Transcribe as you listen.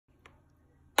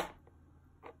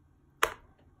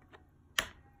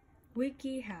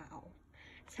WikiHow.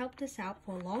 It's helped us out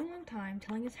for a long time,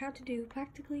 telling us how to do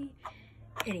practically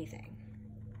anything.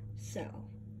 So,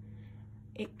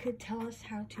 it could tell us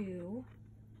how to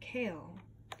care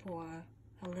for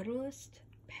a littlest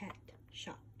pet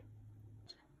shop.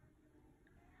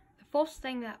 The first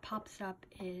thing that pops up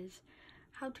is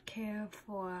how to care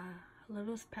for a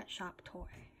littlest pet shop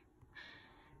toy.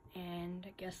 And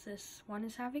I guess this one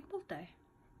is having a birthday.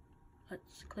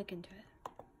 Let's click into it.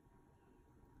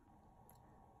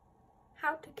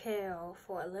 How to care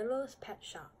for a littlest pet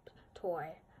shop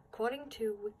toy, according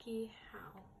to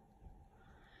WikiHow.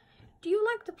 Do you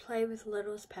like to play with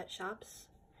littlest pet shops?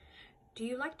 Do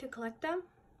you like to collect them?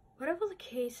 Whatever the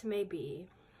case may be,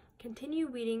 continue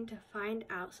reading to find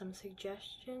out some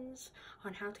suggestions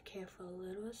on how to care for a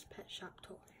littlest pet shop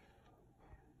toy.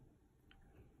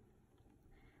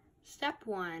 Step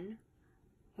 1.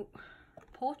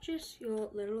 Purchase your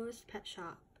littlest pet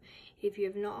shop. If you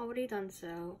have not already done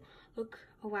so, look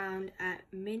around at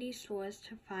many stores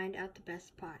to find out the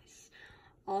best price.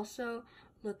 Also,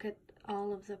 look at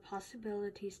all of the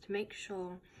possibilities to make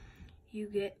sure you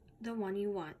get the one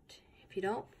you want. If you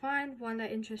don't find one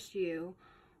that interests you,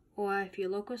 or if your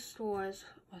local stores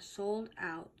are sold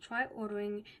out, try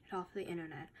ordering it off the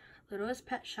internet. Littlest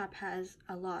Pet Shop has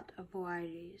a lot of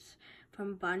varieties,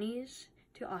 from bunnies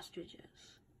to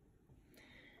ostriches.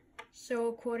 So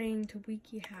according to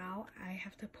WikiHow, I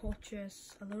have to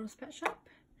purchase a Littlest Pet Shop.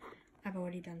 I've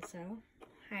already done so.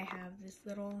 I have this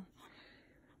little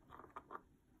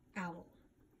owl,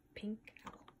 pink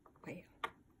owl, right here.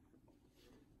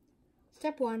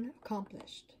 Step 1,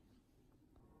 accomplished.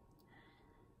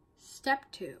 Step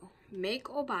 2, make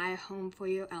or buy a home for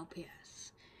your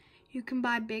LPS. You can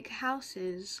buy big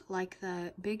houses like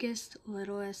the biggest,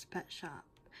 littlest pet shop,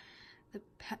 the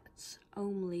Pets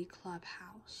Only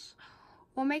Clubhouse,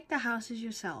 or make the houses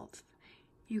yourself.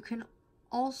 You can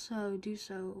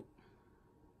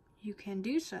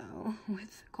do so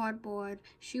with cardboard,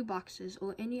 shoe boxes,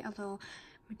 or any other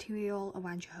material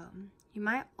around your home. You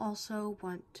might also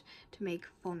want to make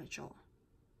furniture.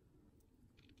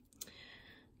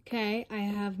 Okay, I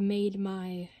have made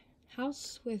my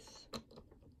house with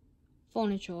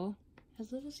furniture. It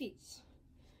has little seats.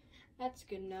 That's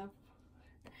good enough,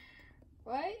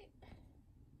 right?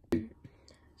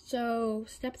 So,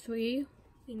 step 3,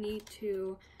 we need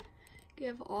to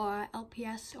give our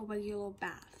LPS a regular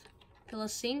bath. Fill a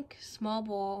sink, small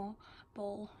bowl,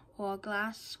 or a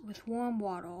glass with warm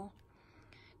water.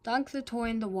 Dunk the toy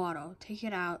in the water, take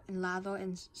it out, and lather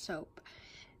in soap.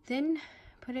 Then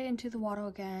put it into the water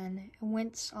again and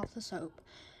rinse off the soap.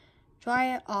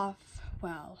 Dry it off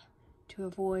well to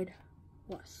avoid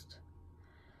rust.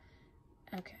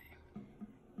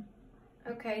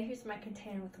 Okay, here's my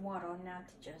container with water. Now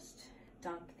to just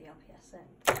dunk the LPS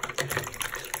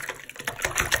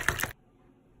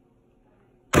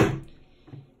in.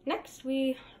 Next,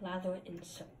 we lather it in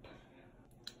soap.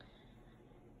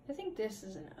 I think this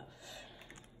is enough.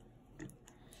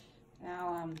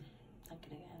 Now, dunk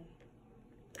it again.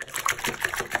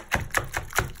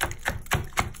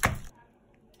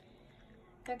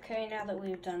 Okay, now that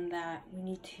we've done that, we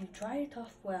need to dry it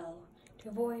off well to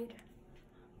avoid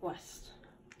rust.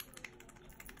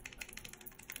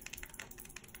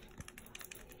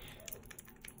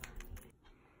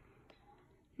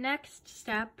 Next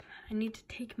step, I need to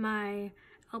take my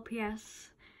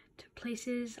LPS to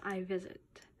places I visit.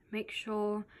 Make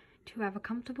sure to have a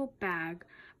comfortable bag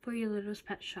for your littlest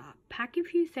pet shop. Pack a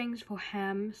few things for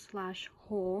him/her.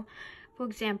 For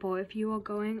example, if you are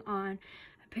going on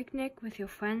a picnic with your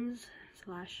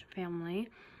friends/family,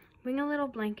 bring a little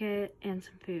blanket and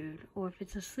some food. Or if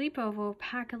it's a sleepover,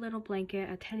 pack a little blanket,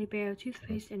 a teddy bear,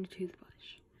 toothpaste, and a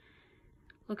toothbrush.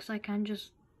 Looks like I'm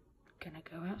just gonna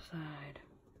go outside.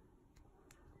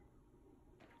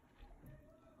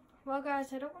 Well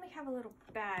guys, I don't really have a little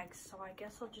bag, so I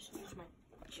guess I'll just use my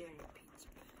giant pizza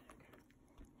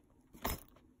bag.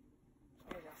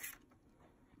 There you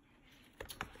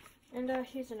go. And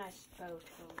here's a nice bow to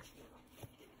go with you.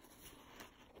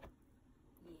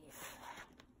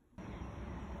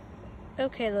 Yeah.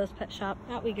 Okay, Littlest Pet Shop,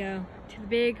 out we go to the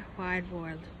big wide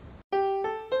world.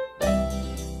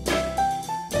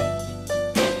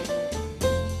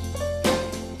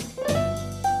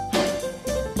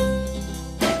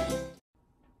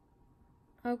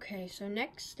 Okay, so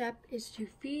next step is to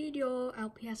feed your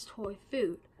LPS toy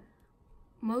food.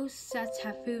 Most sets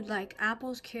have food like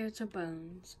apples, carrots, or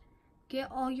bones.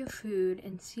 Get all your food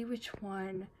and see which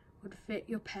one would fit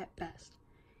your pet best.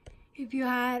 If you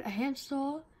had a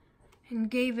hamster and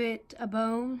gave it a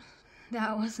bone,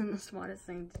 that wasn't the smartest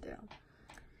thing to do.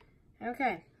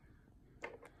 Okay,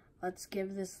 let's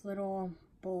give this little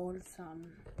bowl some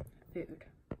food.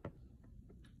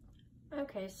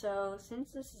 Okay, so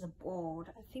since this is a bowl,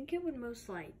 I think it would most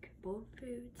like bowl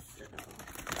foods. So.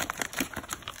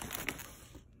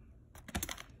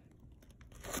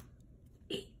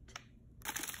 Eat.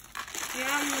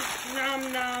 Yum,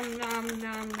 nom, nom, nom,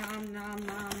 nom, nom, nom,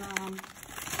 nom, nom.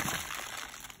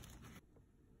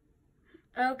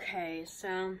 Okay,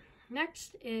 so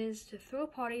next is to throw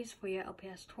parties for your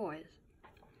LPS toys.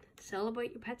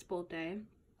 Celebrate your pet's birthday,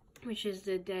 which is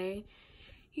the day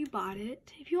you bought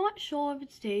it. If you aren't sure of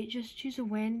its date, just choose a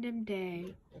random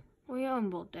day or your own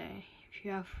birthday. If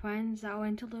you have friends that are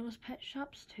into little pet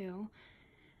shops too,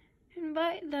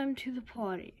 invite them to the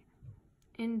party.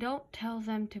 And don't tell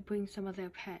them to bring some of their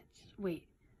pets. Wait,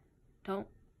 and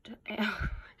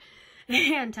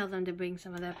tell them to bring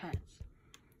some of their pets.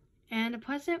 And a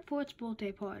present for its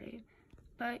birthday party.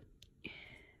 But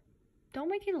don't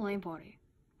make it a lame party.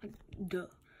 Like, duh.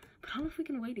 Put on a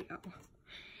freaking radio.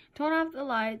 Turn off the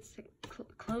lights,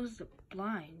 close the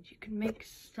blinds. You can make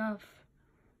stuff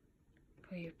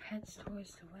for your pet's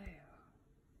toys to wear.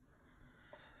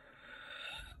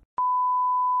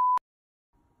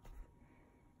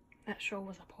 That sure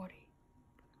was a party.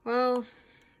 Well,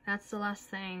 that's the last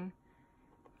thing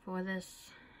for this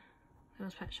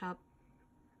pet shop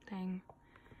thing.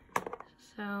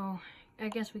 So, I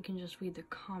guess we can just read the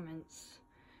comments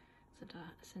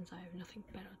since I have nothing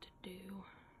better to do.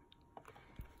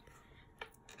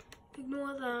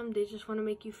 Ignore them, they just want to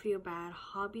make you feel bad.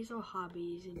 Hobbies are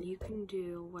hobbies, and you can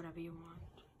do whatever you want.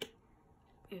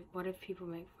 What if people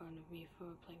make fun of me for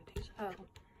playing with these? Oh,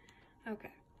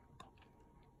 okay.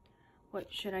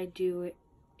 What should I do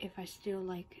if I still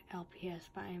like LPS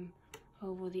but I'm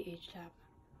over the age to have them?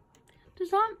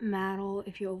 Does not matter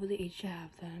if you're over the age to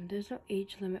have them. There's no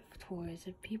age limit for toys.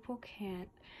 If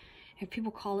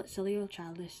people call it silly or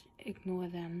childish, ignore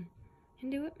them.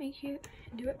 And do what makes you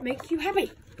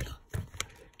happy.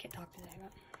 Can't talk today,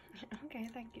 but okay,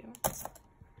 thank you.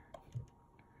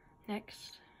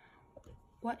 Next,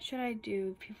 what should I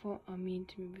do if people are mean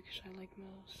to me because I like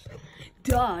mouse?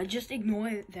 Duh, just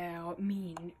ignore their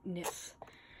meanness.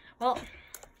 Well,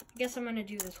 I guess I'm gonna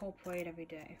do this whole parade every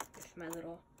day with my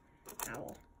little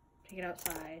owl. Take it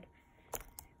outside,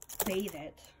 bathe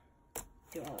it,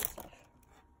 do all that stuff.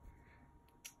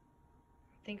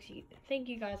 Thank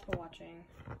you guys for watching.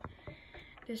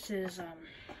 This is an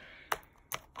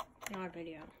odd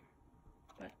video,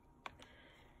 but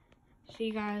see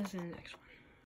you guys in the next one.